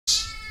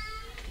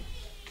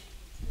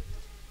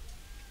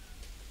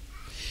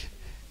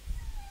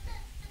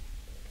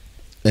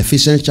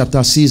Ephesians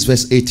chapter 6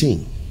 verse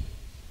 18.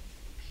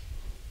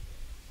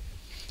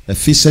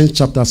 Ephesians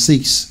chapter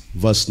 6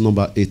 verse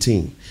number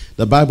 18.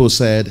 The Bible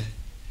said,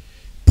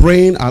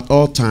 praying at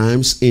all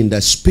times in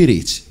the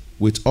Spirit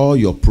with all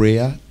your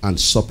prayer and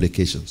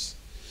supplications.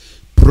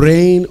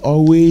 Praying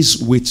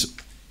always with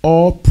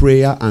all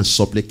prayer and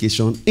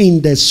supplication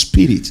in the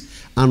Spirit,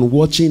 and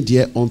watching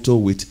thereunto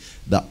with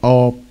the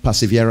all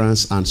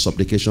perseverance and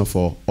supplication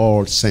for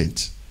all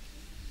saints.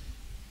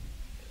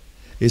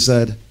 He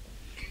said,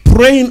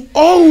 praying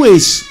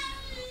always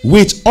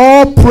with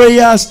all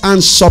prayers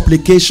and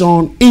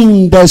supplication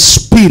in the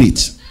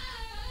Spirit.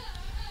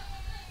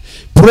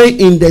 Pray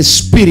in the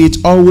Spirit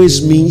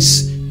always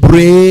means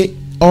pray,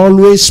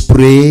 always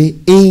pray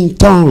in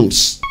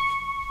tongues.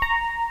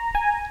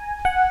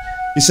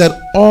 He said,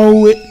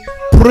 always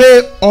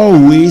pray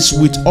always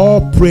with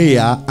all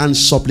prayer and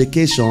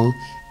supplication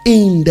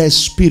in the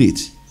Spirit.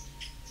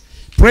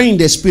 Pray in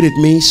the Spirit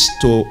means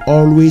to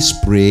always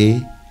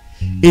pray.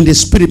 In the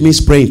Spirit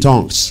means pray in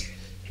tongues,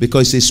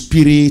 because it's a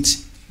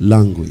spirit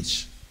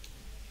language.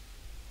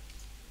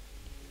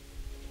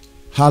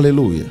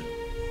 Hallelujah.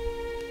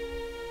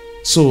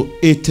 So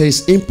it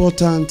is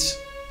important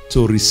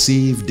to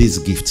receive this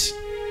gift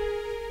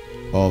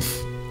of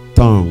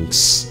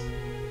tongues.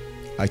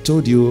 I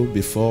told you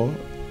before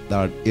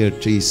that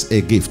it is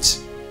a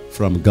gift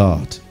from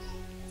God.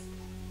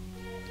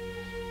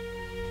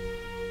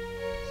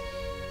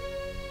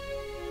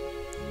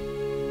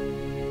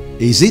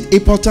 Is it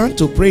important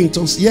to pray in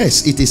tongues?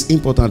 Yes, it is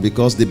important,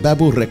 because the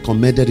Bible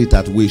recommended it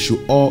that we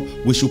should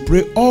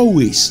pray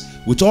always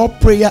with all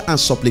prayer and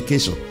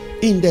supplication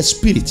in the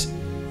Spirit.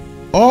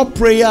 All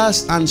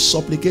prayers and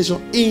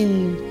supplication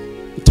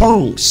in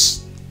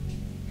tongues.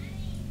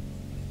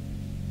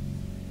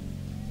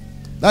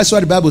 That's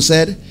why the Bible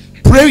said,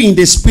 pray in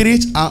the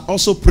Spirit and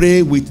also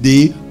pray with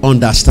the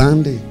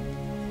understanding.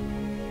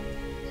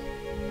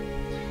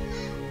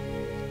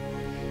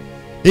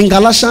 In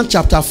Galatians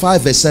chapter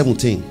 5 verse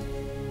 17.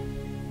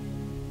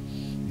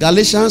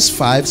 Galatians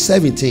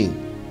 5:17.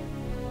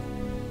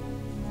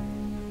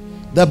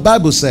 The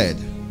Bible said,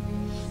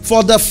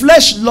 for the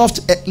flesh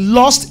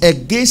lust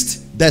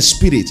against the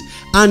Spirit,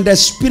 and the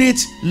Spirit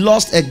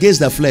lust against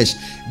the flesh.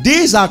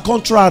 These are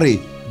contrary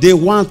they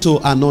one to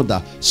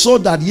another, so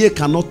that ye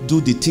cannot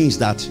do the things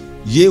that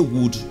ye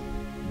would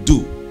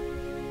do.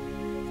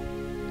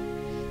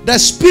 The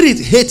Spirit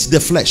hates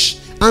the flesh,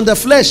 and the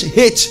flesh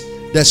hates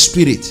the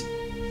Spirit.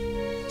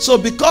 So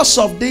because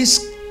of this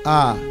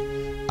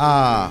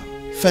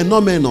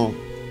phenomenon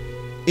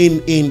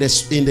in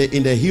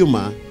the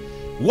human,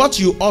 what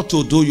you ought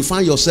to do, you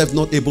find yourself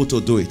not able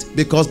to do it,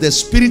 because the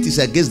Spirit is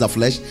against the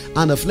flesh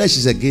and the flesh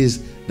is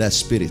against the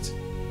Spirit.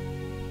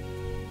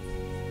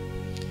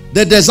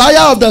 The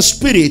desire of the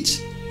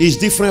Spirit is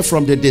different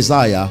from the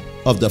desire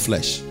of the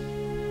flesh.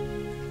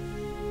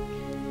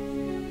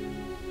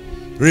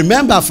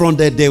 Remember, from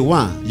the day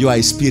one, you are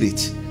a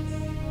spirit.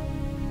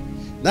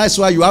 That's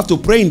why you have to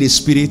pray in the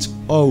Spirit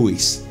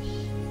always.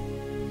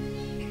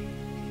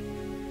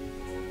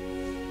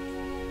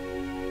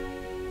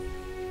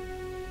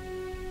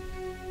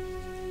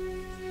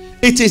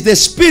 It is the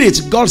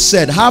Spirit, God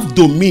said, have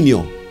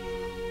dominion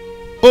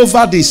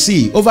over the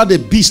sea, over the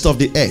beast of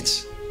the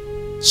earth.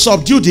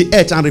 Subdue the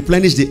earth and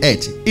replenish the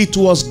earth. It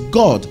was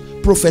God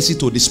prophecy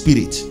to the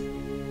Spirit,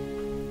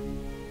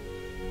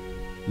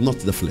 not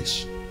the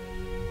flesh.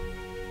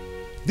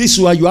 This is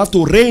why you have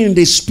to reign in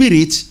the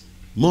Spirit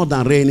more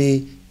than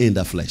reigning in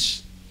the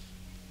flesh.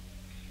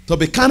 To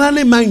be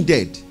carnally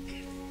minded,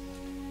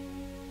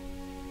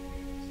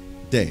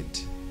 dead.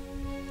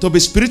 To be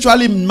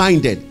spiritually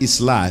minded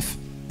is life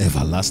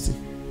everlasting.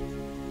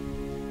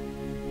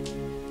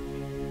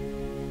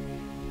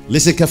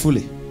 Listen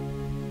carefully.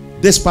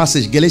 This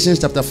passage, Galatians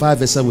chapter 5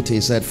 verse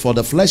 17 said, for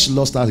the flesh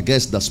lusts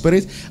against the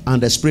Spirit,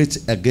 and the Spirit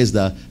against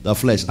the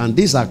flesh. And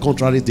these are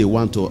contrary to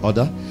one to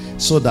other,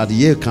 so that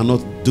ye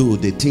cannot do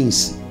the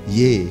things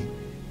ye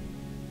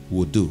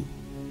would do.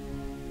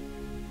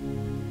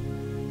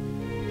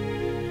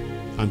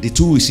 And the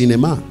two is in a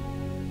man.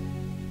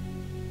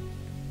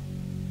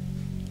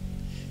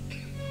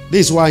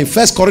 This is why in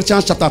 1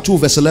 Corinthians chapter 2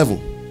 verse 11,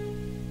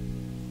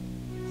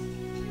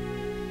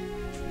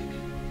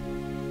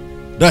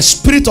 the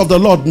Spirit of the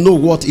Lord knows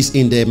what is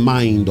in the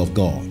mind of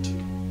God.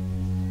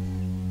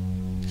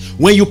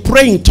 When you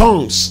pray in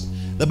tongues,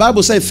 the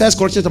Bible says in 1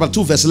 Corinthians chapter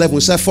 2 verse 11,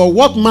 it says, for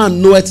what man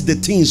knoweth the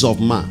things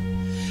of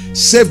man,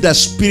 save the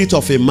spirit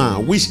of a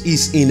man which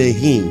is in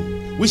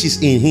him, which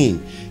is in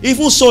him.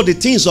 Even so the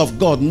things of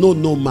God know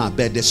no man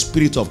but the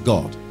Spirit of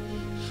God.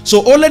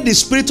 So only the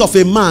spirit of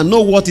a man know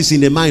what is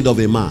in the mind of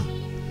a man.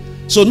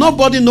 So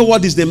nobody know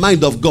what is the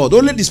mind of God.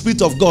 Only the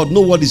Spirit of God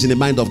know what is in the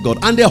mind of God.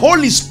 And the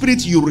Holy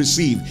Spirit you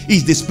receive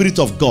is the Spirit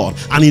of God,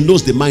 and he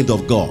knows the mind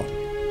of God.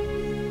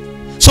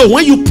 So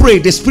when you pray,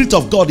 the Spirit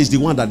of God is the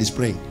one that is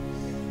praying.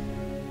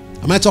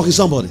 Am I talking to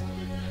somebody?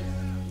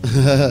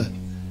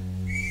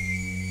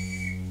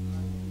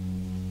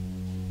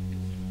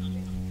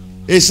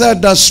 He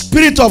said the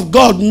Spirit of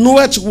God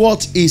knoweth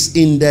what is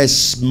in the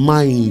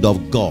mind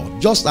of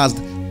God. Just as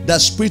The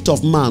spirit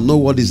of man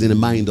knows what is in the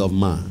mind of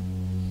man.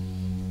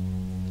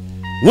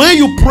 When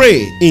you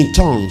pray in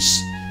tongues,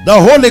 the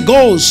Holy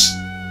Ghost,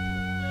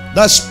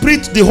 the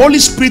Spirit, the Holy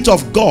Spirit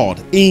of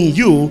God in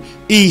you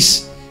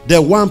is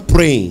the one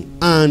praying,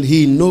 and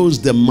he knows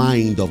the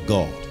mind of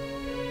God.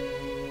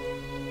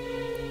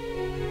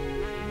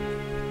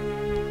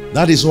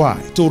 That is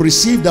why to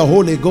receive the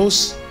Holy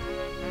Ghost,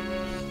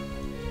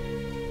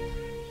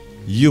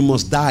 you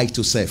must die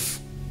to self.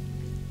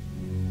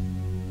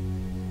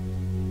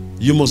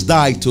 You must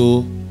die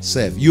to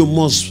self. You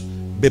must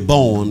be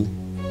born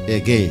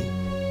again.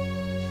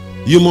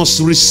 You must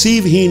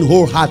receive him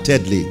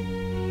wholeheartedly.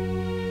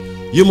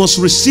 You must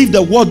receive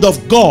the word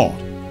of God.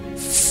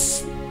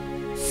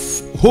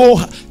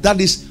 That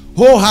is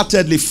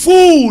wholeheartedly,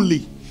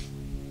 fully.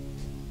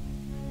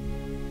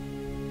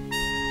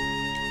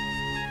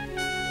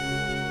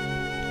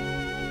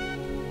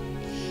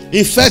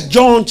 In 1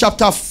 John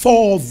chapter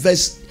 4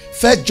 verse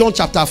 1 John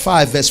chapter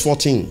 5 verse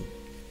 14.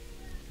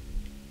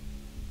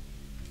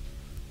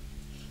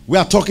 We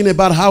are talking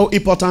about how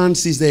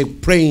important is the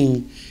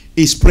praying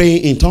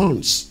in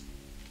tongues.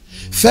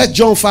 1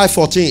 John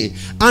 5:14.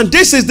 And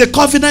this is the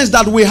confidence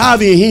that we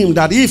have in him,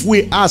 that if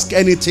we ask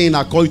anything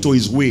according to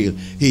his will,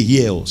 he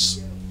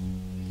hears.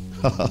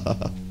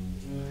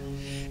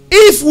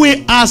 If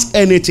we ask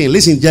anything,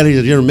 listen,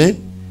 gentlemen,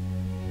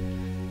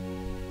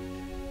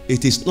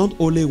 it is not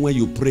only when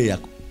you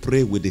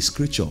pray with the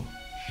scripture,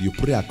 you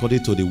pray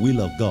according to the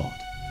will of God.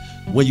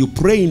 When you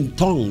pray in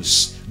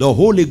tongues, the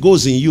Holy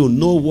Ghost in you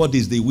know what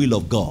is the will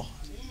of God.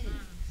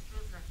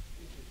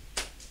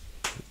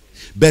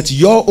 But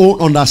your own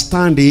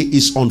understanding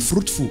is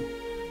unfruitful.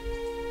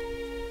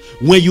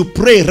 When you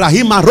pray,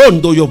 Rahima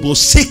Rondo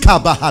Yobosika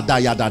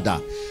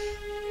Bahadayadada,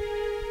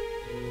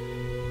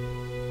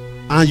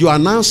 and you are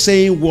now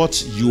saying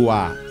what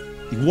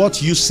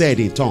you said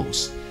in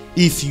tongues,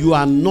 if you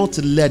are not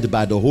led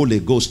by the Holy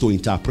Ghost to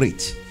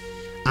interpret,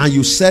 and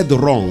you said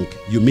wrong,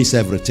 you miss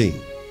everything.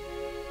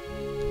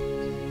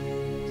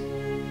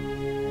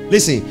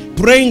 Listen,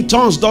 praying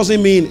tongues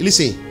doesn't mean,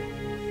 listen,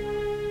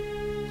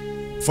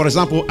 for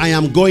example, I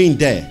am going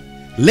there.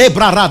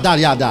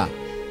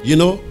 You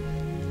know,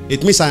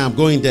 it means I am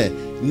going there.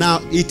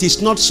 Now, it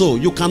is not so.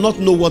 You cannot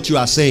know what you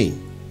are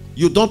saying.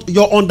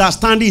 Your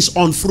understanding is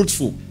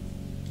unfruitful.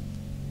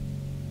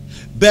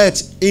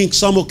 But in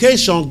some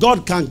occasion,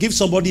 God can give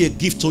somebody a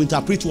gift to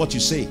interpret what you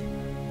say.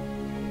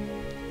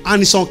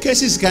 And in some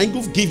cases, He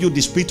can give you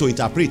the spirit to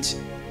interpret.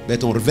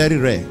 But on a very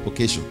rare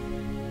occasion.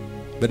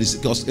 But it's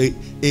because to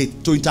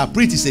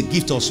interpret is a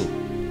gift also.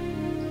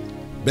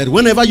 But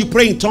whenever you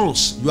pray in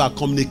tongues, you are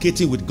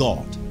communicating with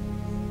God.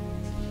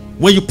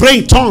 When you pray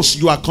in tongues,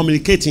 you are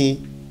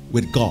communicating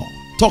with God,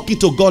 talking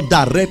to God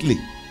directly.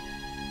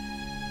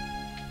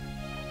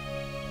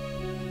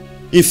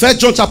 In 1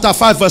 John chapter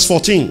 5 verse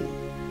 14,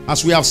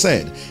 as we have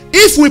said,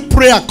 if we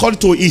pray according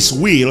to his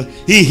will,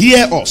 he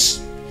hears us.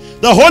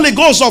 The Holy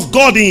Ghost of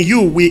God in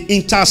you will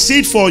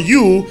intercede for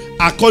you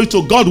according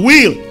to God's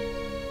will.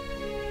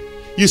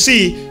 You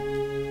see,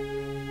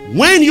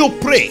 when you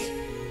pray,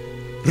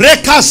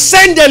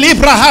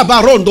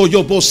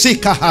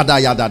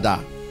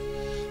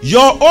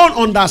 your own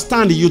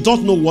understanding, you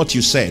don't know what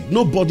you said.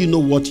 Nobody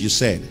knows what you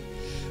said.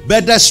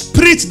 But the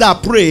spirit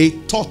that pray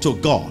talk to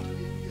God.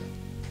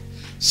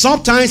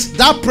 Sometimes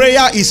that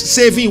prayer is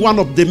saving one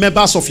of the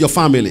members of your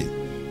family.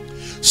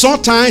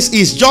 Sometimes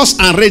it's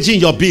just enraging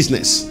your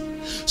business.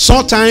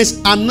 Sometimes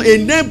a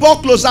neighbor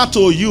closer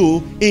to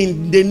you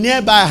in the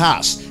nearby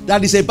house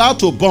that is about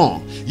to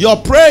burn, your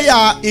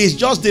prayer is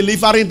just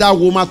delivering that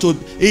woman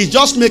is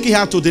just making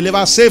her to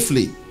deliver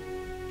safely.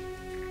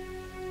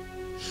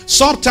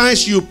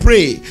 Sometimes you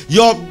pray,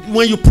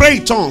 when you pray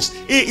in tongues,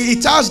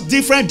 it has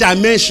different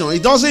dimensions.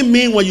 It doesn't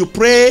mean when you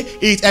pray,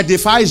 it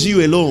edifies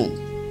you alone.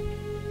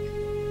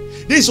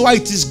 This is why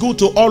it is good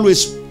to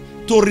always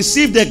to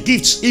receive the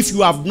gifts if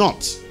you have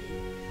not,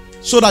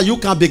 so that you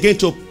can begin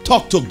to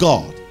talk to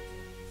God.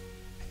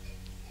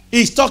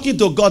 He's talking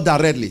to God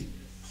directly.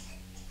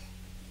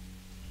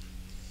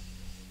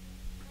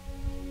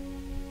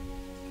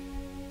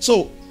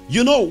 So,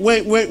 you know,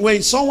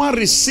 when someone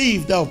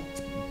receives the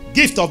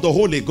gift of the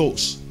Holy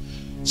Ghost,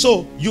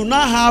 so you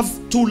now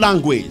have two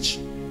languages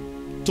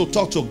to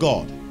talk to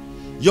God.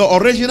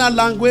 Your original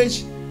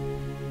language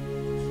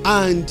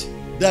and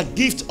the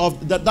gift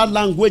of that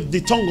language,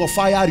 the tongue of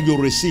fire you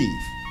receive.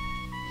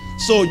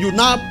 So you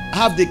now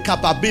have the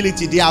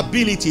capability, the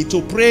ability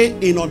to pray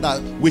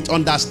with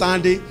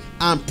understanding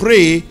and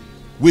pray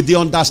with the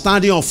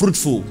understanding of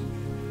fruitful.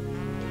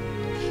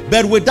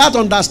 But with that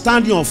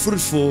understanding of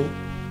fruitful,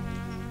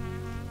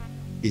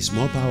 it's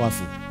more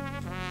powerful.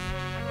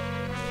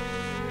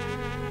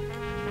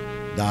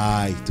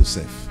 Die to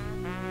self.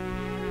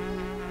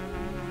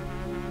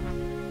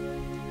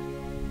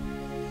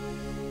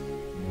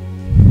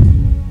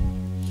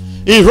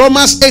 In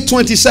Romans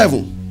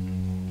 8:27,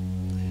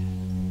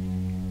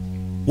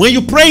 when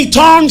you pray in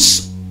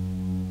tongues,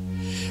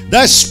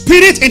 the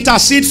Spirit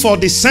intercedes for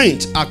the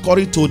saint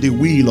according to the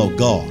will of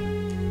God,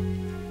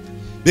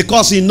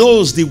 because he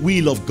knows the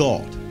will of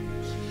God.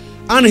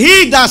 And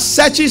he that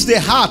searches the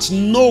heart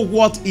know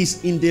what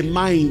is in the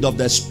mind of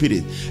the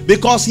Spirit,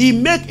 because he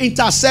make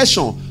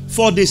intercession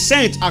for the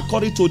saint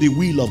according to the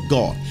will of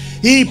God.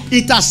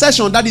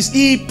 Intercession, that is,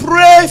 he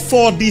pray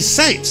for the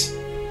saint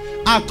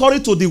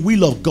according to the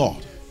will of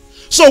God.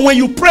 So when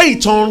you pray in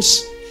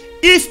tongues,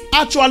 if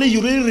actually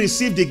you really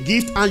receive the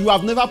gift and you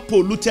have never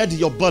polluted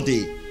your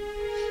body,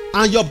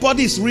 and your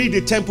body is really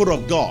the temple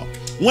of God,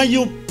 when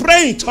you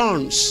pray in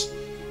tongues,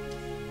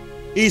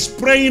 is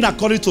praying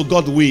according to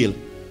God's will.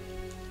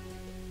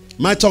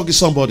 Am I talking to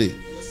somebody?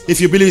 If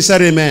you believe, say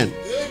amen.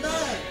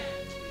 Amen.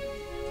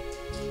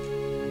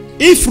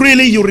 If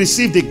really you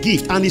receive the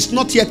gift and it's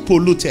not yet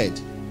polluted,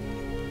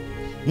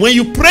 when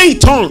you pray in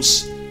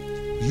tongues,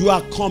 you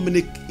are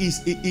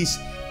communicating.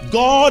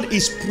 God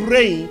is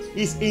praying,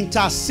 is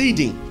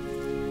interceding,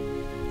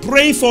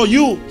 praying for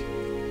you.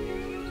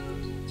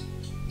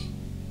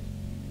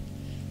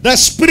 The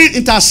Spirit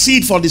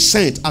intercede for the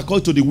saint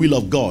according to the will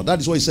of God. That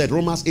is what he said,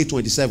 Romans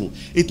 8:27.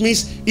 It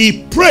means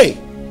he pray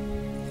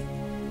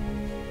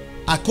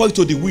according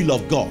to the will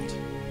of God.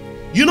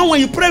 You know,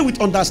 when you pray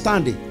with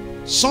understanding,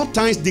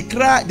 sometimes the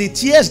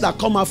tears that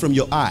come out from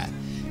your eye,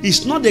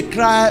 it's not the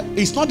cry,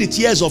 it's not the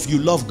tears of you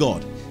love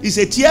God. It's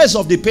the tears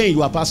of the pain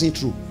you are passing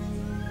through.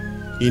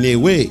 In a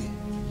way,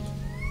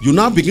 you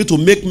now begin to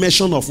make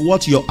mention of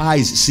what your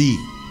eyes see.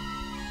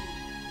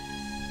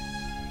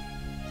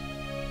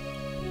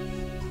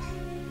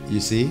 You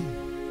see?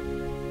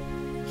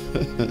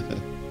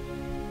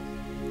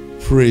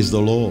 Praise the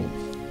Lord.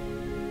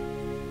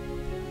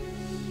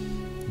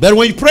 But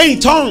when you pray in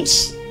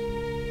tongues,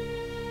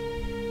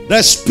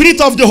 the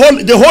Spirit of the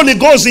Holy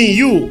Ghost in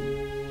you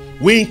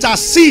will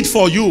intercede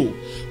for you.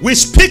 We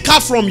speak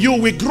out from you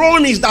with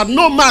groanings that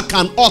no man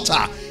can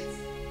utter.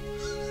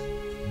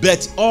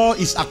 But all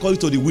is according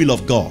to the will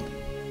of God.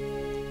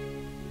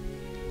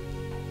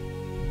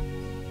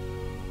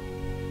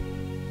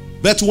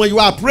 But when you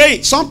are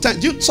praying,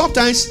 sometimes do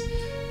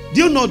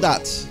you know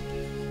that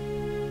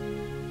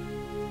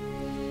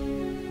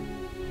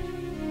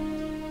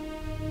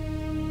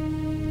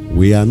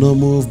we are not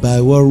moved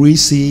by what we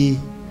see?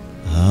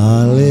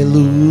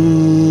 Hallelujah.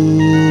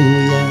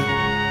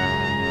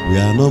 We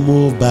are not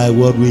moved by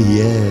what we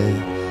hear.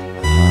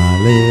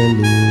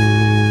 Hallelujah.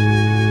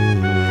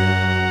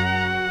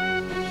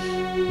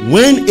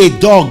 When a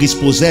dog is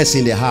possessed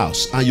in the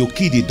house and you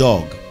kill the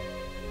dog,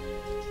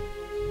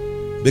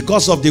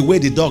 because of the way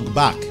the dog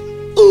bark,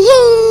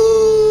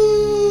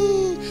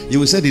 you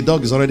will say the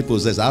dog is already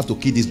possessed. I have to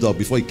kill this dog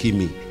before he kill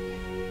me.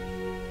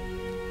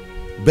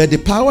 But the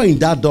power in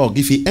that dog,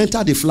 if he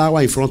enter the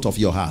flower in front of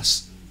your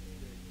house,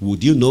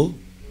 would you know?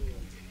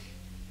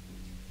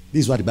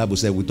 This is what the Bible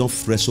says: we don't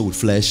wrestle with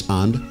flesh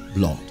and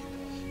blood,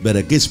 but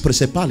against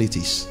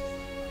principalities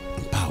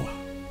and power,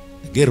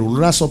 against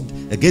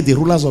the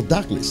rulers of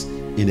darkness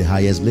in the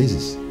highest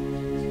places.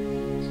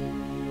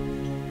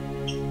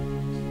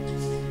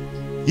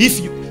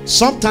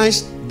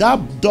 Sometimes that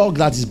dog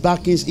that is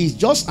barking is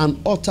just an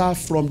utter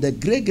from the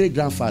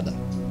great-great-grandfather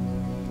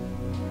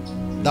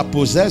that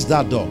possessed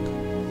that dog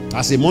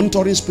as a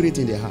monitoring spirit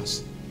in the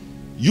house.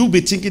 You'll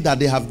be thinking that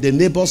the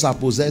neighbors have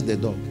possessed the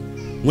dog.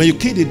 When you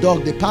kill the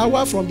dog, the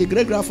power from the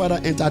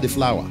great-grandfather enter the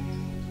flower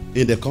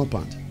in the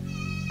compound,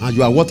 and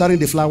you are watering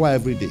the flower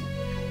every day.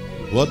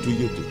 What do?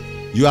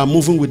 You are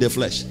moving with the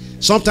flesh.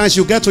 Sometimes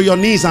you get to your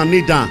knees and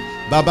kneel down.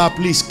 Baba,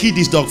 please kill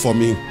this dog for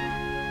me.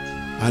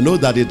 I know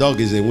that the dog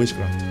is a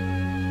witchcraft.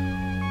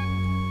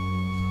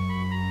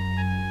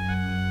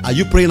 Are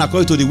you praying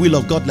according to the will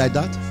of God like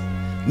that?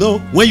 No.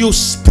 When you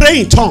pray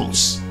in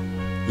tongues,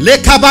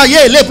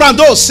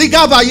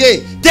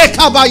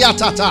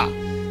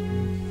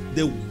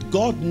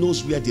 God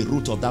knows where the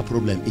root of that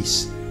problem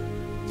is.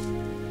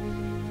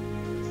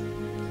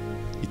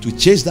 It will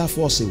chase that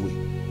force away.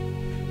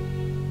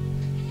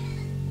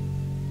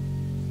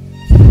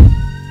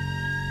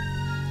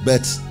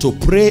 But to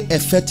pray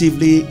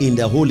effectively in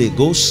the Holy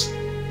Ghost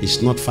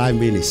is not 5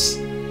 minutes.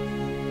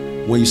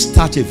 When you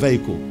start a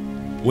vehicle,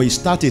 when you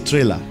start a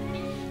trailer,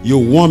 you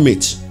warm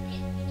it.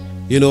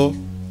 You know,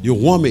 you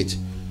warm it.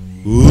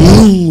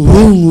 Vroom,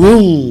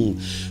 vroom,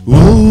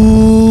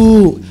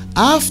 vroom.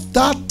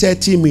 After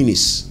 30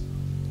 minutes,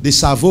 the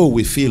servo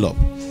will fill up.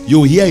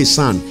 You hear a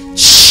sound.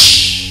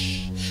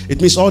 It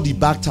means all the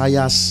back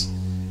tires,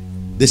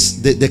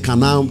 the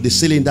canal, the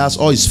cylinders,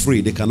 all is free.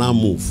 They can now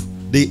move.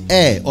 The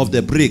air of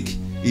the brake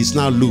is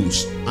now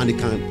loose, and it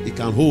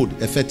can hold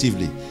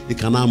effectively. It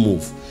can now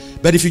move.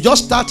 But if you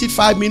just start it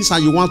 5 minutes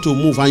and you want to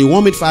move and you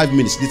warm it 5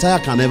 minutes, the tire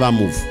can never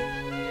move.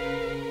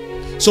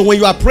 So when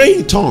you are praying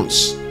in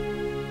tongues,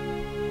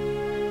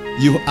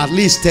 you at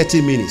least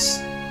 30 minutes.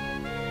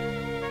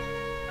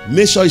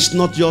 Make sure it's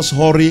not just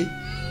hurry.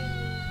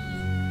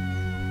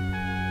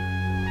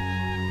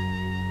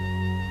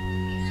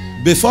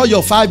 Before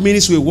your 5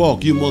 minutes will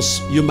walk, you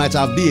might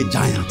have been a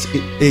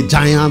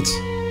giant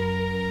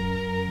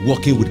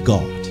walking with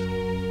God.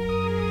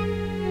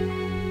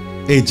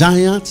 A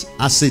giant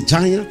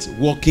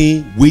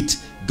walking with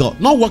God.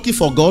 Not walking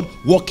for God,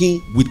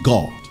 walking with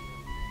God.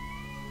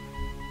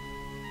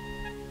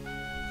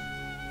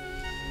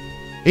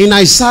 In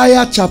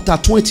Isaiah chapter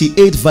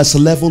 28 verse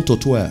 11 to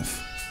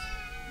 12.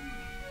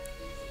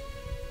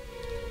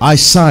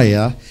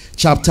 Isaiah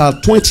chapter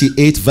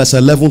 28 verse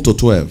 11 to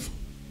 12.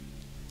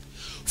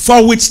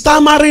 For with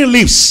stammering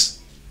lips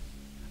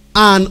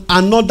and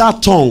another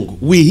tongue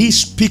will he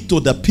speak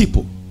to the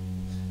people.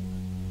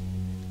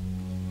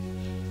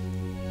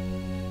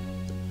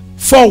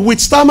 For with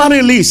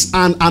stammering lips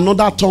and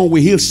another tongue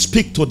will he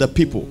speak to the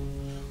people,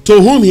 to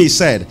whom he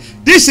said,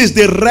 this is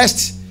the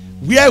rest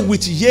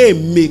wherewith ye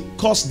may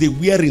cause the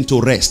wearing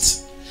to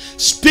rest.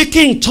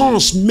 Speaking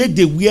tongues make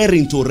the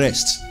wearing to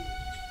rest.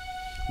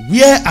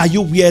 Where are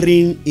you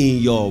wearing in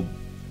your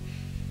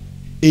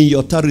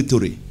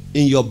territory,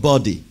 in your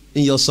body,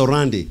 in your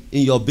surrounding,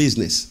 in your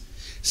business?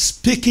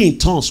 Speaking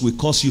tongues will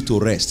cause you to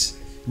rest.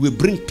 Will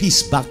bring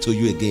peace back to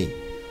you again.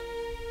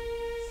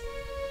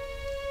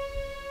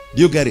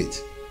 Do you get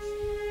it?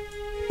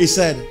 He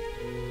said,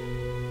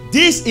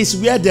 this is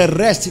where the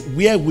rest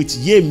wherewith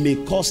ye may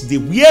cause the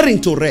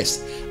wearing to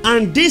rest.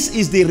 And this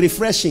is the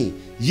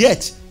refreshing.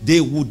 Yet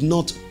they would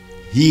not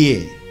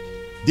hear.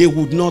 They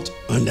would not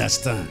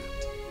understand.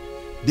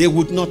 They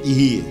would not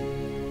hear.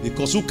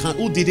 Because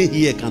who didn't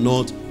hear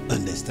cannot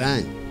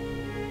understand.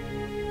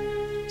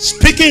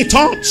 Speaking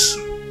tongues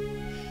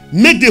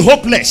make the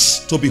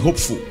hopeless to be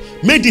hopeful.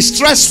 Make the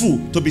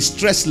stressful to be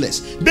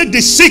stressless. Make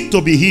the sick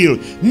to be healed.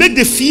 Make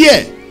the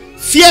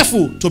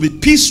fearful to be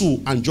peaceful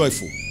and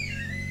joyful.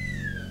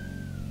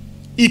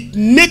 It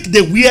make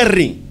the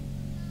weary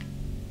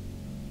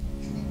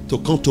to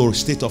come to a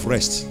state of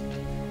rest.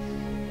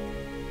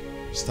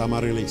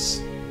 Stammering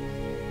lips,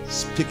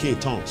 speaking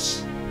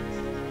tongues.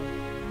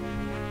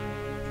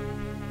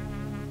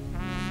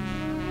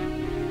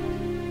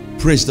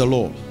 Praise the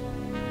Lord.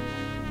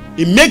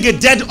 It make the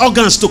dead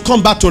organs to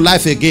come back to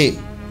life again.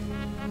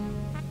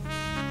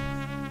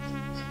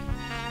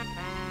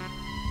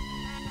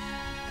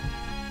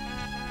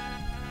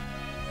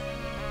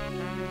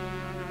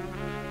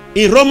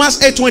 In Romans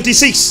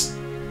 8:26,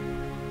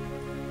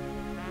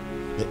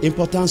 the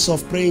importance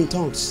of praying in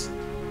tongues.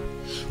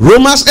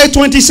 Romans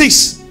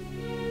 8:26.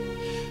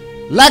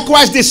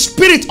 Likewise, the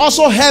Spirit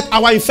also help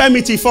our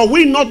infirmity, for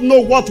we not know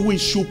what we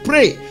should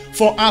pray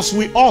for as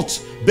we ought.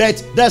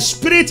 But the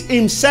Spirit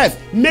himself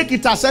make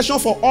intercession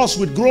for us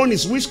with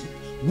groanings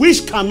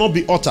which cannot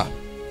be uttered.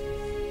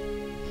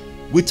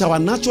 With our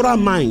natural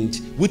mind,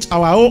 with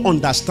our own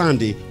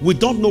understanding, we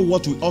don't know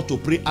what we ought to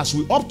pray as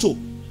we ought to.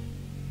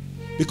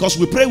 Because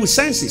we pray with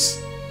senses.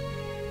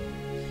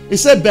 He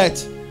said,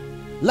 but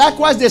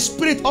likewise the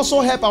Spirit also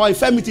help our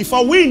infirmity,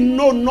 for we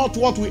know not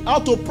what we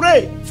ought to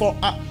pray for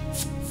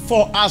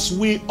as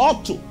we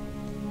ought to.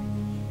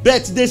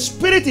 But the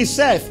Spirit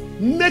itself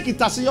make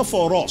intercession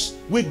for us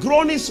with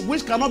groanings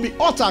which cannot be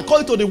uttered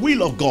according to the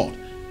will of God.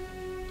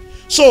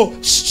 So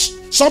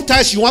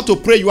sometimes you want to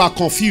pray, you are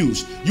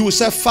confused. You will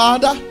say,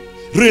 Father,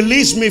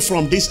 release me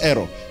from this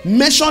error.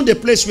 Mention the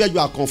place where you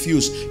are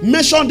confused.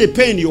 Mention the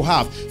pain you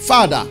have.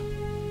 Father,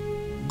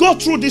 go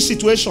through this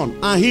situation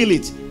and heal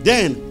it.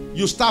 Then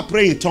you start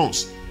praying in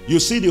tongues. You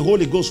see the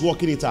Holy Ghost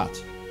working it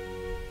out.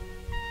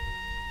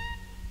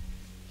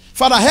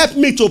 Father, help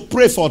me to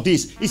pray for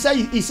this. He said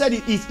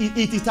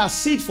it has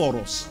seed for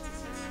us.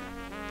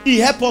 He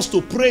helps us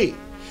to pray.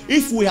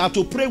 If we are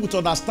to pray with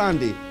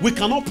understanding, we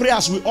cannot pray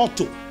as we ought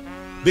to.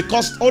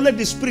 Because only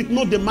the Spirit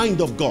knows the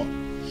mind of God.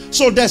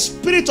 So the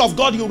Spirit of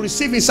God you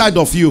receive inside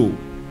of you,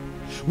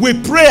 we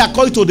pray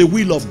according to the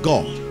will of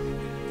God.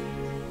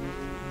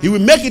 He will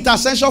make it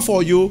essential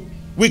for you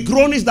with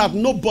groanings that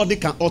nobody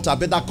can utter,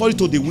 but according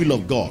to the will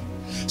of God.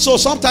 So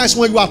sometimes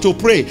when you are to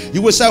pray,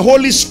 you will say,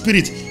 Holy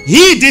Spirit,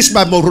 heal this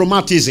by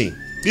rheumatism.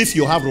 If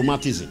you have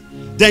rheumatism,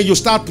 then you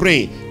start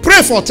praying.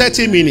 Pray for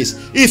 30 minutes.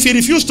 If you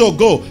refuse to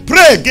go,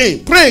 pray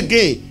again. Pray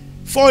again.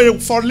 For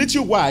a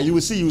little while, you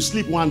will see you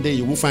sleep one day,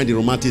 you will find the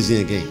rheumatism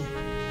again.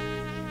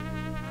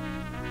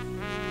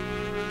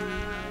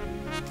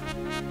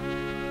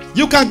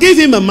 You can give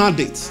him a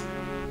mandate.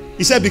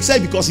 He said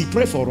because he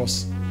prayed for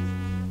us.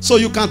 So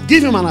you can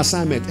give him an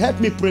assignment. Help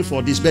me pray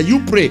for this. But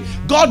you pray.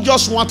 God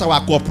just wants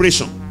our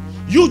cooperation.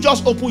 You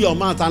just open your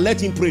mouth and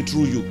let him pray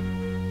through you.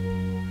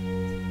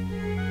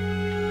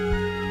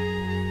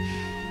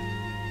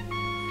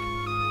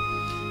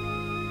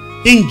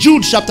 In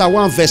Jude chapter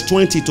 1 verse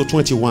 20 to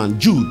 21.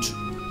 Jude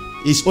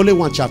is only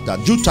one chapter.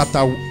 Jude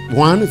chapter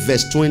 1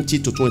 verse 20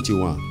 to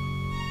 21.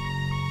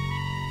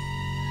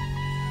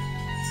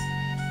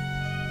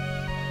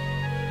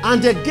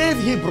 And they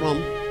gave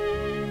Hebron,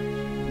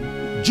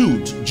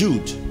 Jude,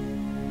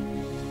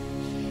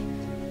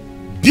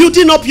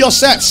 building up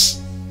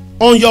yourselves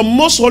on your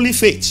most holy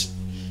faith,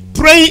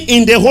 praying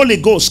in the Holy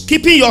Ghost,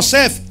 keeping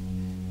yourself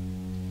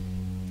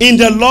in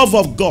the love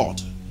of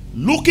God,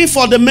 looking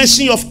for the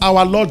mercy of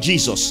our Lord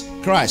Jesus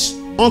Christ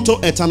unto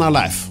eternal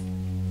life.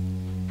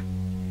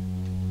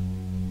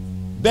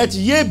 But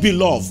ye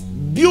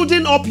beloved,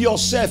 building up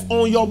yourself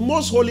on your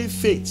most holy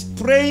faith,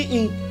 praying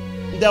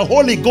in the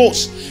Holy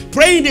Ghost.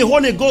 Praying the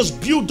Holy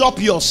Ghost, build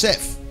up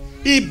yourself.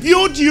 He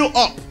build you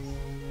up.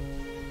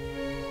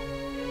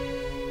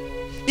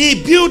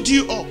 He build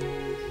you up.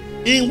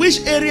 In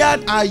which area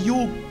are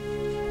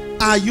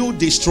you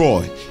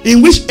destroyed?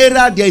 In which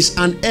area there is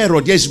an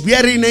error, there is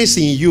weariness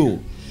in you?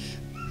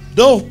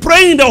 The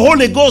praying the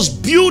Holy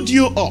Ghost build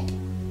you up.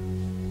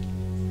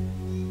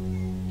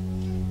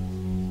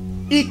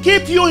 It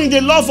keep you in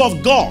the love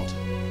of God.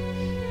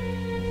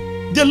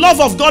 The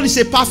love of God is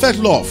a perfect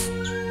love.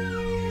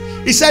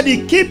 He said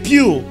he keep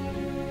you,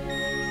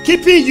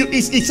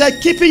 he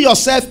said keeping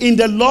yourself in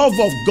the love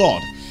of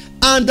God.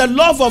 And the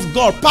love of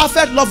God,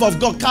 perfect love of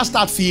God, cast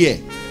out fear.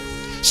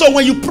 So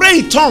when you pray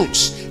in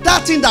tongues,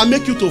 that thing that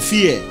make you to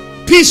fear,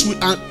 peace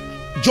and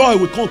joy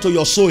will come to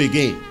your soul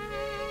again.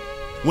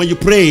 When you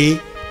pray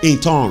in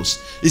tongues,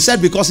 he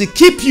said because he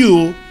keep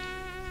you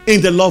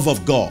in the love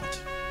of God.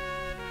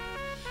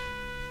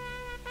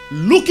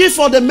 Looking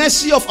for the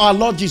mercy of our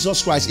Lord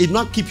Jesus Christ, it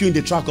not keep you in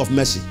the track of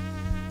mercy.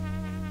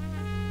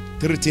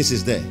 Three things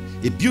is there.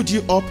 It build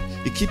you up,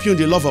 it keep you in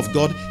the love of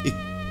God, it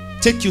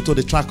take you to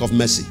the track of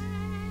mercy.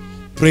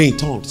 Pray in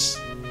tongues.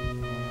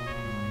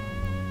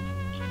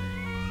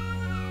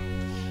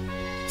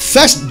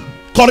 1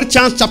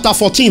 Corinthians chapter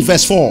 14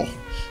 verse 4.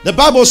 The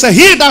Bible says,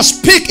 he that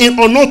speak in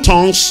unknown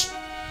tongues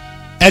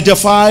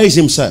edifies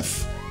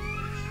himself.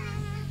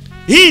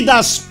 He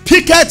that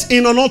speaketh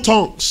in unknown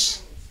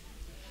tongues,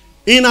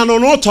 in an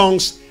unknown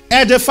tongues,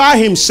 edify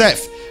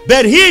himself.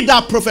 But he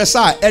that prophesy,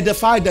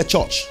 edify the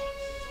church.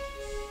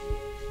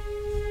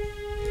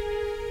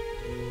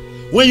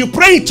 When you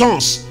pray in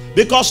tongues,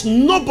 because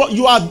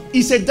nobody,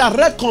 it's a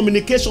direct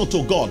communication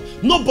to God.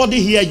 Nobody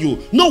hear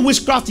you. No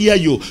witchcraft hear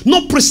you.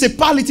 No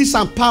principalities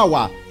and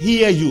power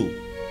hear you.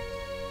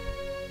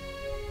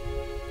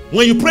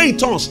 When you pray in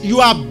tongues, you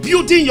are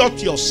building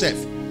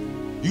yourself.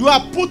 You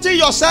are putting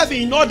yourself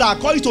in order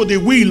according to the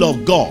will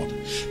of God.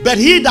 But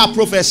he that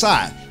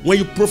prophesy, when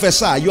you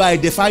prophesy, you are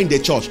edifying the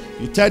church.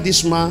 You tell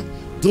this man,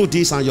 do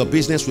this and your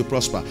business will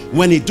prosper.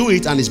 When he do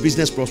it and his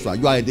business prosper,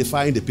 you are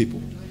edifying the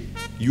people.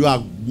 You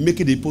are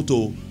making the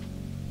people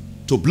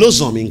to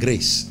blossom in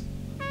grace.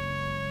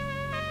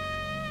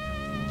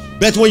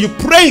 But when you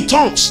pray in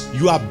tongues,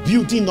 you are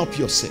building up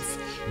yourself,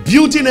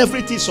 building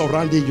everything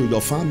surrounding you, your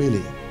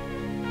family.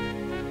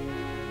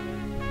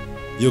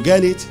 You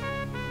get it?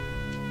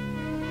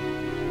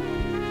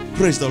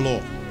 Praise the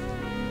Lord.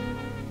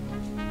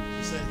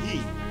 He said,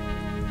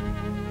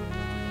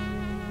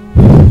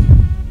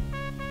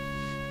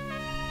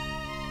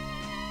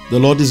 the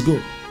Lord is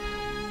good.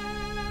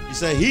 He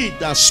said, he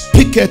that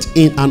speaketh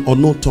in an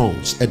unknown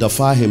tongues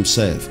edify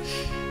himself.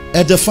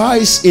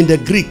 Edifies in the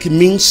Greek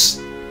means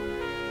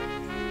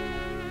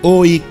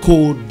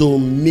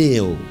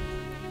oikodomeo.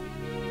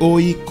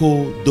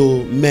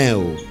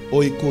 Oikodomeo.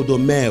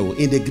 Oikodomeo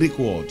in the Greek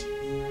word.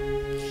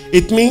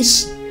 It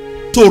means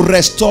to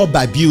restore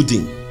by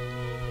building.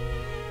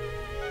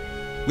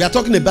 We are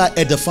talking about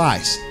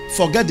edifies.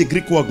 Forget the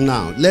Greek word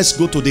now. Let's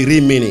go to the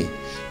real meaning.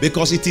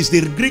 Because it is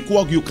the Greek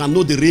word you can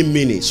know the real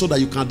meaning so that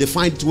you can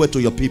define it well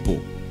to your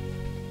people.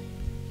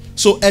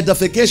 So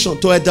edification,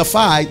 to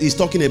edify is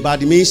talking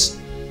about, it means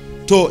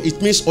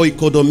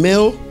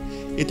oikodomeo.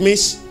 It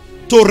means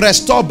to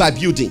restore by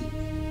building.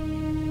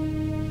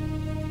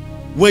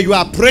 When you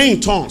are praying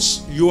in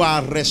tongues, you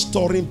are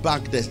restoring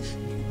back the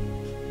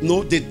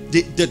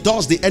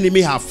doors the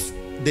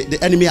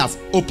enemy have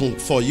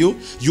opened for you.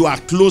 You are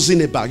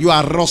closing it back. You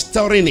are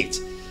restoring it.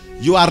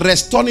 You are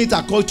restoring it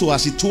according to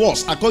as it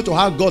was, according to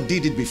how God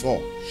did it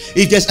before.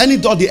 If there's any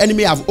door the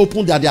enemy have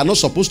opened that they are not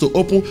supposed to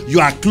open, you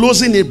are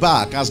closing it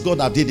back as God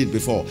have did it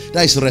before.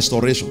 That is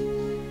restoration.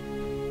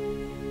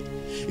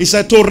 He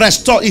said to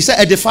restore. He said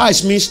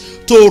edifies means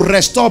to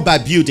restore by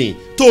building,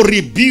 to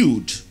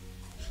rebuild,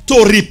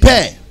 to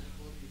repair,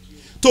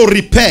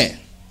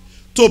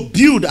 to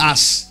build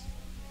as.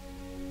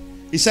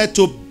 He said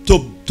to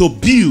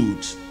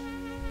build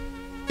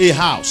a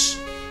house,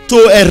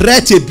 to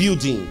erect a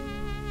building.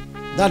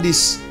 That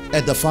is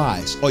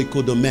edifies,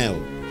 oikodomeo.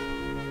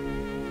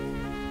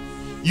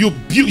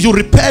 You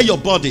repair your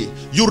body.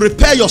 You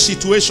repair your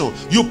situation.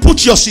 You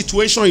put your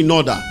situation in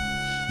order.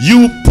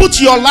 You put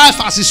your life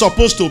as it's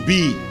supposed to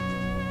be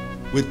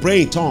with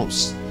praying in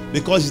tongues.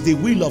 Because it's the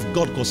will of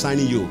God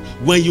concerning you.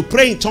 When you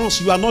pray in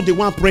tongues, you are not the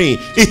one praying.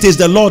 It is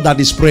the Lord that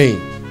is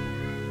praying.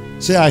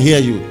 Say, I hear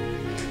you.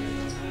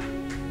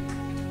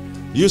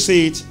 You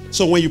see it?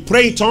 So when you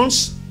pray in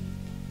tongues,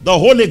 the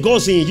Holy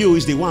Ghost in you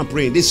is the one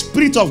praying. The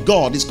Spirit of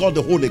God is called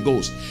the Holy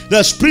Ghost.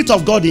 The Spirit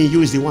of God in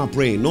you is the one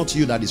praying, not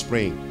you that is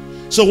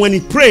praying. So when you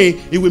pray,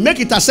 it will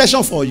make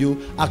intercession for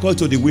you according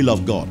to the will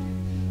of God.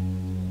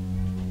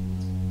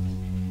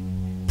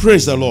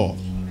 Praise the Lord.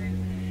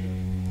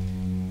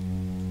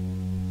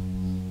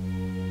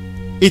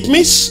 It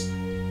means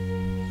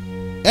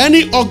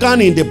any organ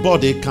in the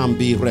body can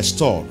be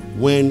restored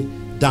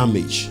when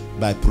damaged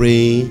by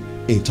praying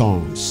in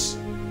tongues.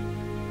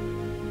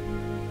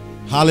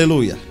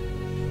 Hallelujah.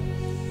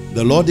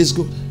 The Lord is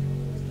good.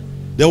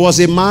 There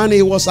was a man,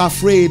 he was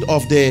afraid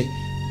of the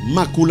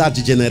macular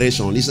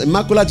degeneration.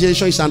 Macular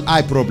degeneration is an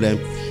eye problem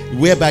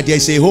whereby there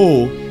is a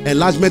hole,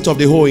 enlargement of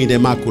the hole in the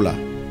macula,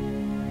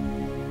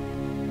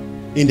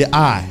 in the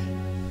eye.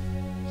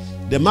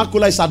 The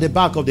macula is at the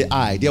back of the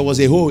eye. There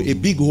was a hole, a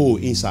big hole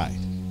inside.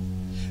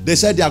 They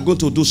said they are going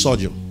to do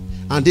surgery.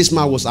 And this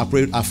man was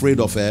afraid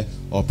of an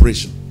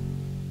operation.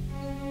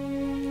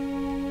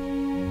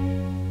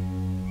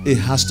 It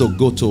has to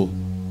go to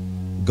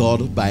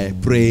God by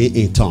praying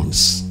in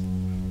tongues.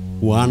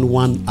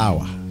 1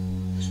 hour.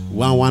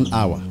 1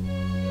 hour.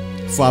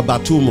 For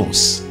about 2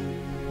 months.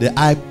 The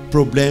eye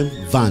problem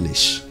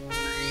vanished.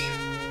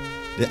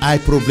 The eye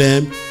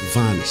problem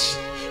vanished.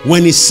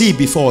 When you see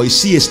before, you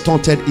see a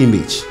stunted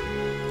image.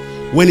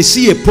 When you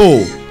see a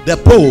pole, the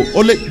pole,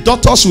 only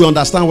doctors will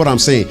understand what I'm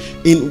saying.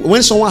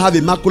 When someone have a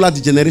macular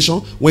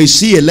degeneration, when you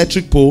see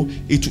electric pole,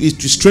 it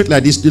is straight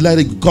like this. You let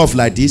it curve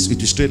like this,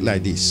 it is straight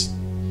like this.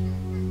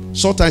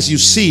 Sometimes you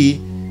see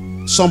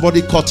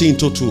somebody cutting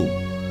into two.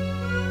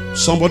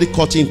 Somebody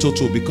cutting into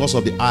two because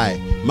of the eye,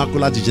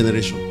 macular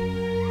degeneration.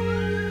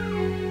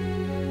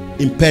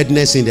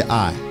 Impairedness in the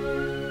eye.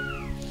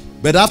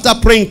 But after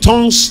praying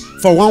tongues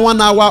for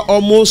 1 hour,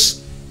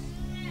 almost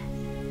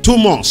 2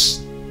 months,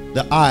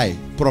 the eye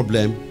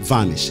problem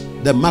vanished.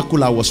 The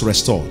macula was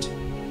restored.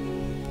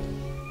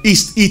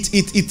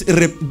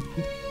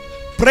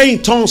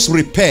 Praying tongues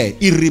repair.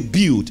 It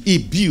rebuild.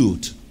 It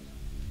build.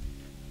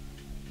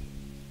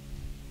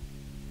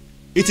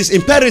 It is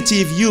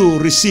imperative you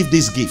receive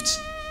this gift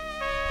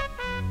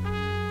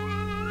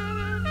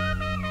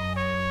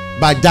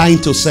by dying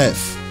to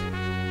self.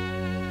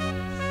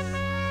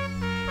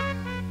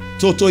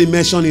 Total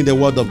immersion in the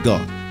word of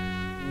God.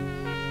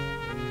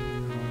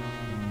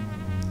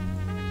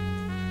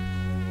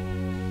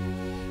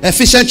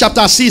 Ephesians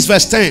chapter 6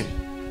 verse 10.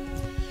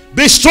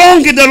 Be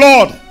strong in the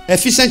Lord.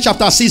 Ephesians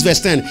chapter 6 verse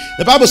 10.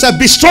 The Bible said,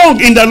 be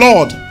strong in the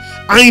Lord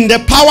and in the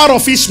power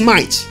of his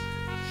might.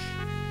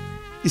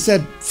 He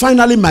said,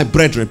 finally, my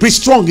brethren, be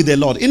strong in the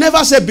Lord. He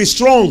never said be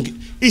strong.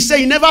 He said,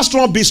 he never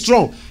strong, be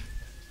strong.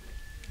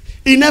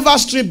 He never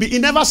said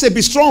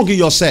be strong in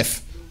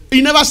yourself.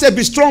 He never said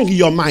be strong in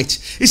your might.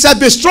 He said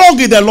be strong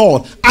in the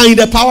Lord and in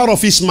the power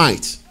of his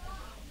might.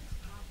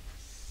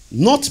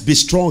 Not be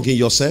strong in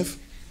yourself.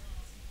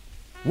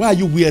 Why are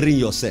you wearing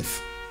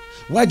yourself?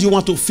 Why do you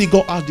want to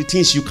figure out the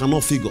things you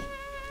cannot figure?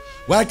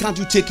 Why can't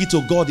you take it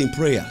to God in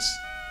prayers?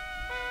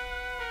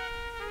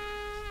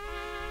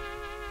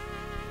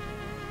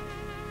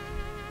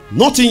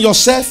 Not in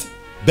yourself,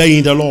 but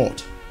in the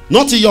Lord.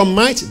 Not in your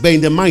might, but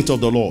in the might of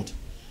the Lord.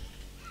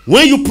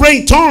 When you pray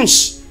in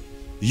tongues,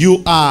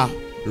 you are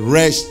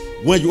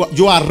when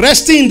you are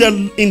resting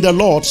in the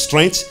Lord's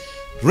strength,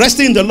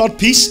 resting in the Lord's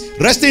peace,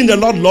 resting in the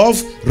Lord's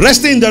love,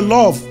 resting in the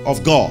love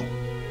of God.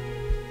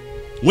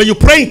 When you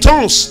pray in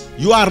tongues,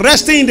 you are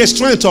resting in the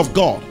strength of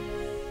God,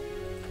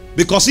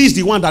 because he's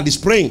the one that is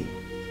praying.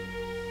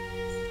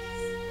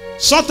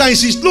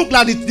 Sometimes it looks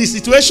like the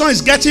situation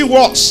is getting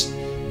worse,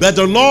 but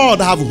the Lord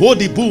have hold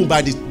the bull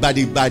by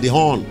the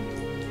horn.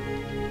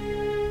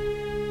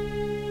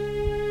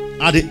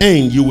 At the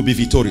end, you will be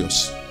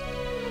victorious.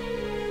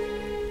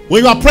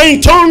 When you are praying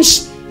in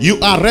tongues, you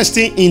are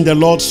resting in the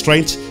Lord's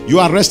strength. You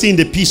are resting in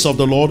the peace of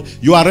the Lord.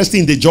 You are resting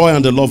in the joy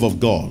and the love of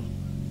God.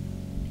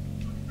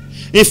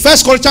 In 1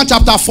 Corinthians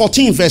chapter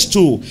 14 verse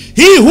 2,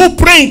 he who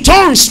pray in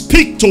tongues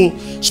speak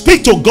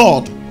to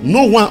God.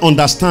 No one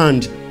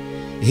understand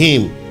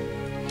him.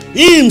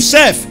 He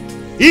himself,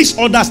 his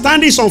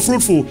understanding is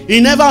unfruitful.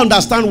 He never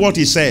understand what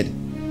he said.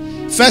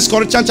 1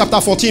 Corinthians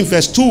chapter 14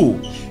 verse 2,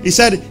 he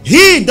said,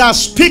 he that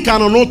speak in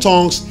unknown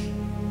tongues,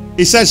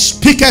 he says,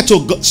 speaketh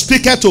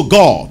to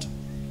God.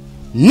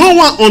 No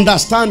one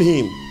understand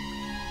him.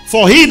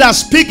 For he that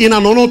speak in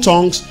unknown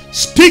tongues,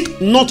 speak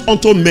not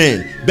unto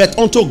men, but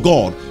unto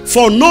God.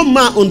 For no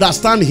man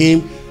understand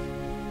him.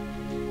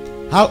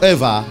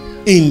 However,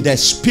 in the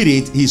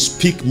spirit he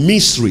speak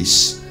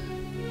mysteries.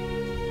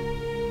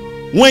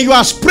 When you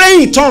are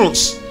praying in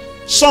tongues,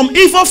 some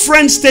evil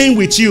friends staying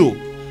with you.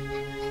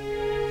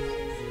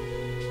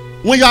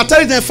 When you are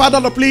telling them,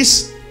 Father,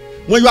 please,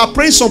 when you are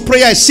praying some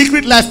prayer, a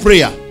secret life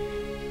prayer,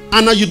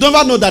 and you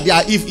don't know that they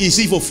are his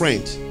evil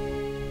friend,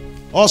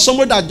 or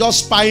someone that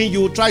just spying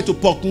you, try to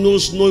poke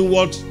nose, knowing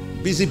what,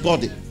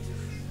 busybody.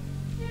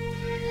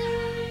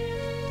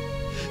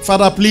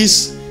 Father,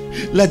 please,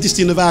 let this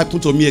thing never happen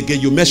to me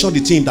again. You mention the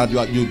thing that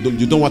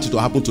you don't want it to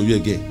happen to you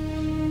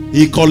again.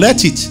 He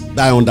collect it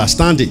by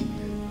understanding.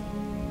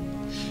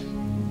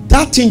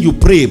 That thing you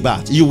pray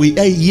about, you will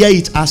hear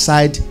it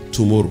outside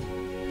tomorrow.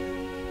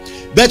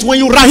 But when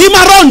you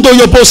rahimarondo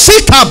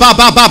yobosika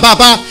baba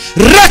baba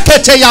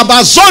rekete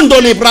yabazondo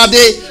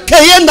librade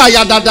keyenda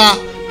yadada,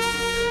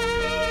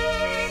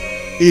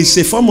 it's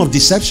a form of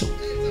deception.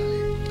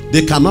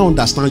 They cannot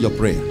understand your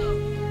prayer.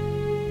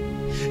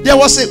 There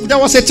was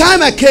a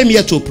time I came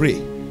here to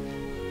pray.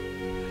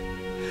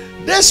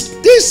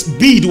 This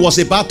bead was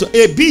about to,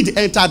 a bead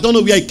enter. I don't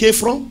know where it came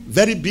from.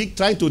 Very big,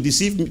 trying to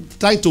deceive me,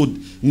 trying to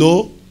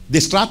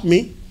distract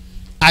me.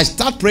 I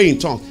start praying in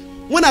tongues.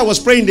 When I was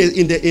praying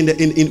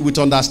with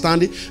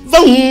understanding,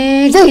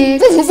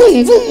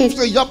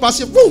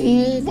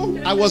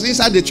 I was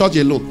inside the church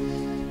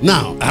alone.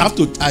 Now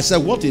I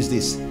said, what is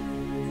this?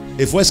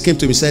 A voice came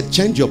to me and said,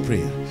 change your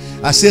prayer.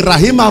 I say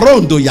Rahima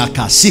Rondo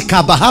Yaka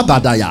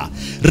Sikabahabadaya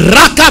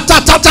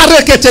Rakatatata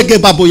Reketege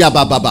Babuya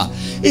Baba.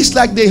 It's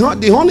like the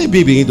honey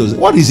baby.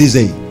 What is he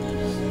saying?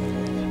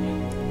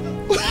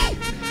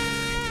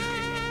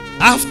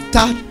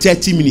 After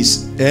 30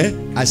 minutes,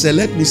 I said,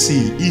 let me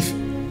see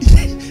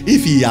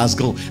if he has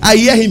gone. I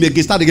hear him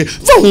again, start again.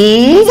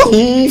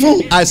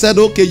 I said,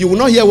 okay, you will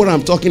not hear what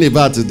I'm talking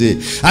about today.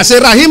 I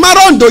said, Rahima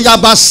Rondo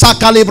Yaba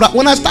Sakalibra.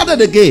 When I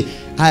started again,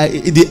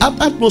 the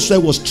atmosphere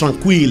was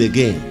tranquil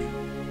again.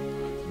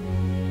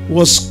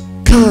 Was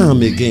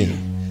calm again.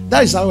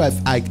 That is how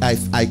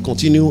I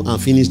continue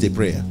and finish the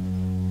prayer.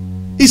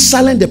 It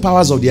silence the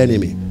powers of the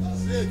enemy.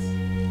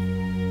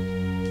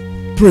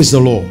 Praise the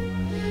Lord.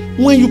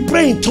 When you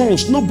pray in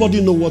tongues,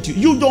 nobody know what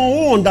you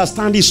don't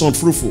understand. It's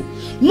unfruitful.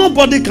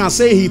 Nobody can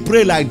say he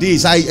pray like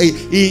this.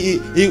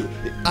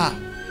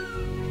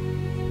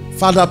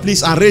 Father,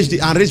 please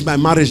arrange my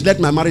marriage. Let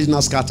my marriage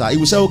not scatter. He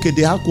will say, okay,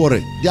 they are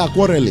quarreling. They are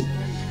quarreling.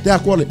 They are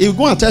quarreling. He will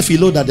go and tell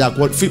Philo that they are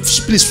quarreling.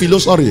 Please, Philo,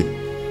 sorry.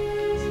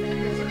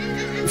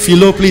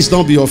 Philo, please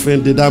don't be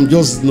offended. I'm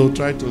just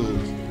trying to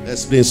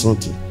explain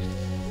something.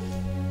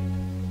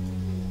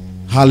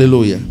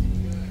 Hallelujah.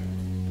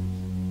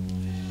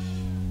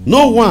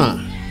 No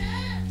one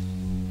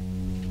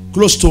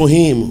close to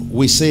him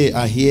will say,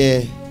 I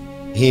hear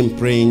him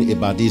praying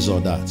about this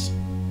or that.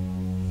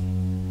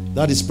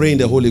 That is praying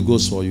the Holy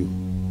Ghost for you.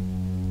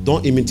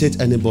 Don't imitate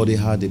anybody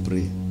how they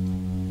pray.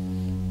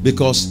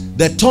 Because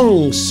the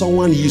tongue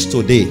someone used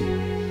today,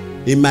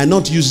 he might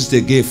not use it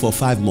again for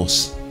 5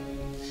 months.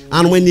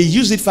 And when he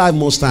uses it 5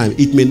 months time,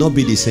 it may not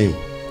be the same.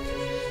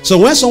 So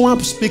when someone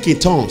speaks in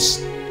tongues,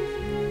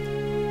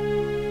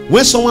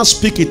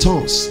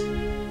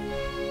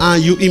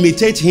 and you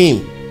imitate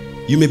him,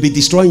 you may be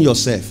destroying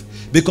yourself.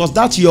 Because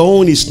that your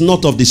own is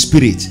not of the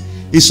spirit.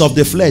 It's of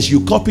the flesh.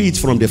 You copy it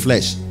from the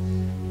flesh.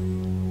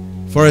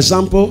 For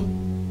example,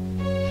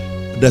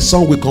 the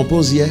song we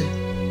compose here.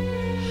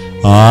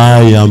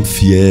 I am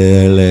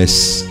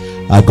fearless.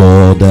 I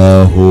got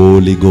the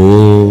Holy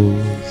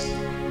Ghost.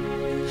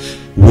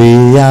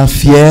 We are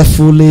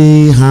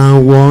fearfully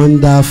and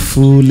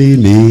wonderfully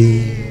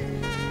made.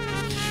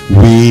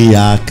 We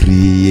are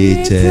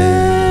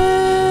created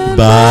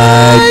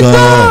by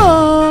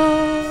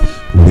God.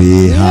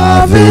 We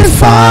have a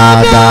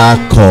Father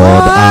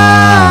called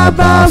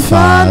Abba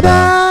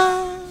Father.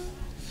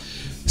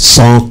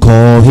 Some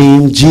call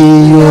him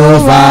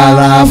Jehovah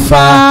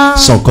Rapha.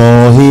 Some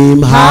call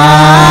him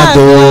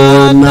Adonai.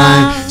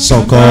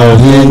 Some call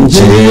him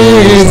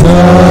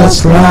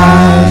Jesus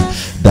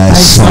Christ, the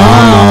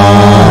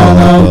Son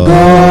of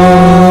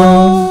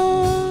God.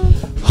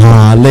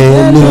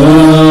 Hallelujah.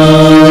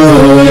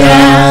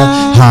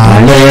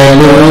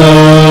 Hallelujah.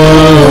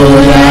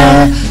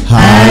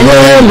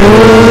 Hallelujah.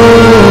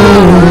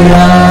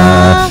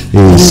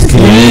 His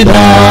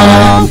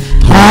kingdom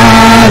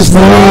has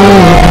no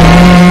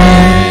end.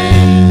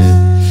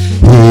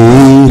 He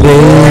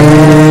reigneth.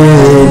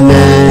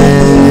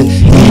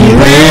 He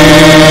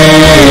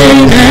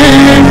reigneth.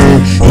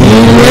 He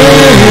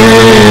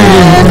reigneth.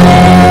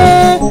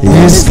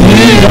 His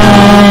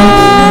kingdom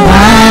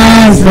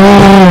has no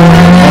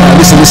end.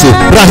 Listen.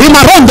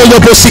 Rahima rondo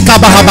yobosika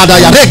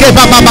bahabadaya. Rege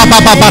baba baba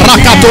baba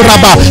rakato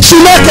raba.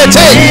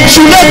 Shulekete.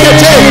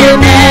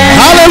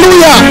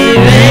 Hallelujah.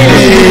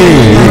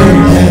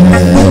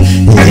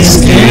 His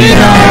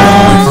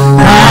kingdom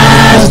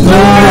has no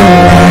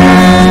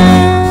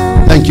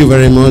end. Thank you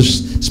very much,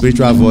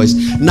 spiritual voice.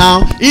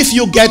 Now, if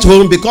you get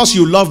home because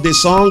you love the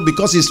song,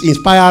 because it's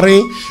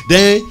inspiring,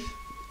 then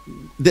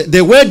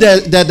the way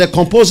that the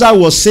composer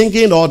was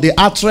singing, or the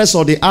actress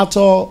or the actor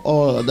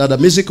or the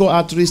musical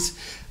actress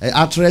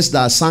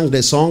that sang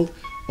the song,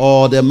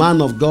 or the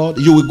man of God,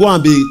 you will go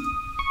and be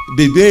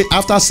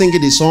after singing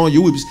the song,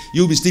 you will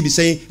still be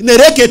saying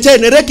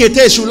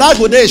nerekete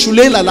shulagode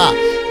shulelala.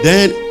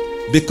 Then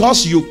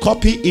because you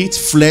copy it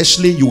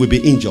fleshly, you will be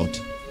injured.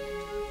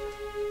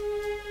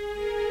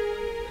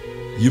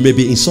 You may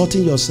be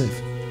insulting yourself.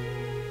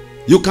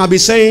 You can be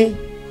saying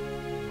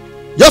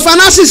your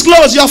finance is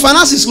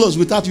closed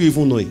without you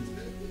even knowing.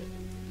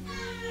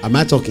 Am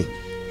I talking?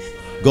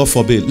 God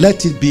forbid.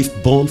 Let it be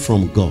born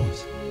from God.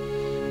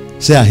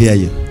 Say, I hear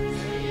you.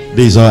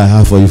 This is all I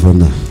have for you from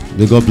now.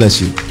 May God bless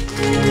you.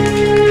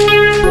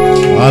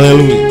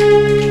 Hallelujah.